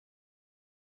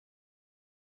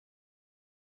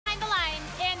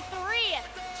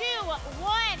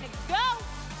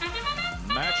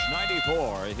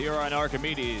24 here on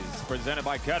Archimedes, presented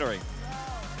by Kettering.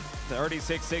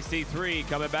 36-63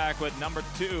 coming back with number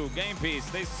 2, game piece.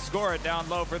 They score it down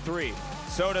low for 3.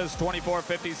 So does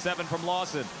 24-57 from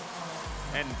Lawson.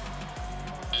 And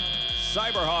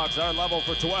Cyberhawks are level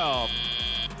for 12.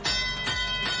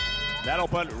 That'll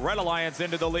put Red Alliance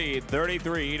into the lead,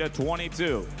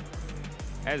 33-22,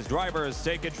 as drivers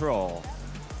take control.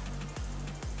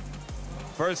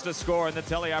 First to score in the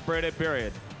teleoperated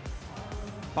period.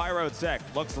 Pyrotech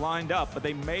looks lined up, but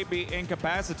they may be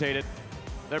incapacitated.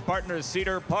 Their partner is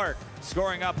Cedar Park,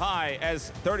 scoring up high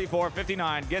as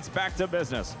 34-59 gets back to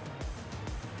business.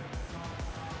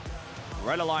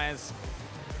 Red Alliance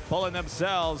pulling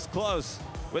themselves close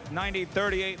with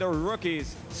 90-38, the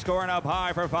rookies scoring up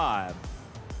high for 5.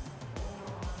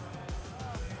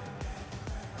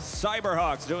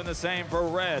 Cyberhawks doing the same for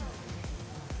red.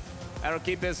 That'll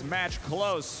keep this match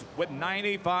close with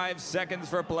 95 seconds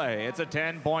for play. It's a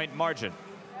 10-point margin.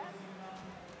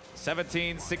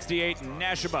 17-68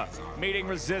 Nashua meeting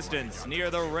resistance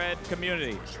near the red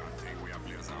community.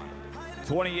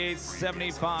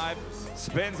 28-75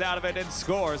 spins out of it and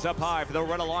scores up high for the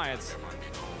Red Alliance.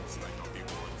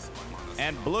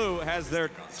 And blue has their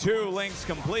 2 links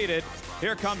completed.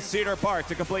 Here comes Cedar Park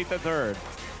to complete the 3rd.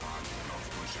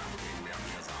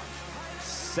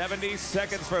 70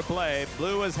 seconds for play.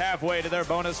 Blue is halfway to their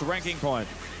bonus ranking point.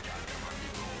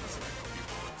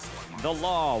 The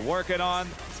Law working on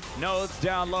nodes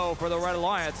down low for the Red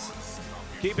Alliance,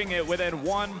 keeping it within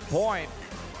 1 point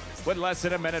with less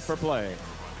than a minute for play.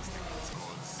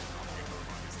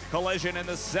 Collision in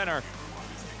the center.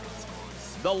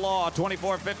 The Law,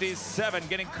 24-57,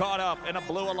 getting caught up in a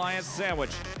Blue Alliance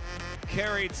sandwich.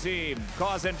 Carry team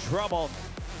causing trouble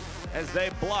as they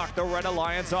block the Red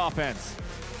Alliance offense.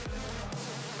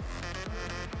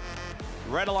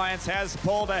 Red Alliance has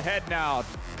pulled ahead now,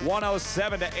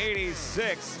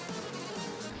 107-86.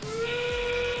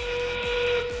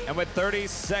 And with 30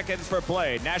 seconds for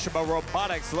play, Nashua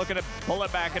Robotics looking to pull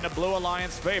it back into Blue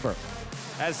Alliance favor.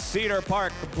 As Cedar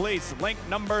Park completes link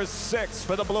number 6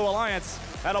 for the Blue Alliance,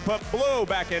 that'll put blue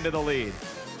back into the lead.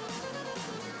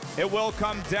 It will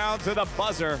come down to the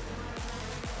buzzer.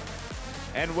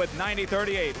 And with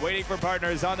 90-38 waiting for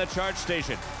partners on the charge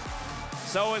station.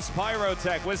 So is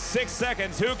Pyrotech with 6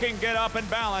 seconds. Who can get up and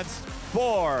balance?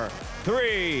 4,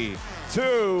 3,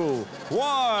 2,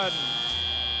 1.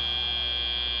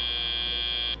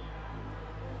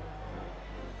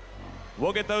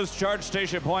 We'll get those charge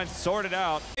station points sorted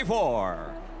out.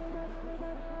 4.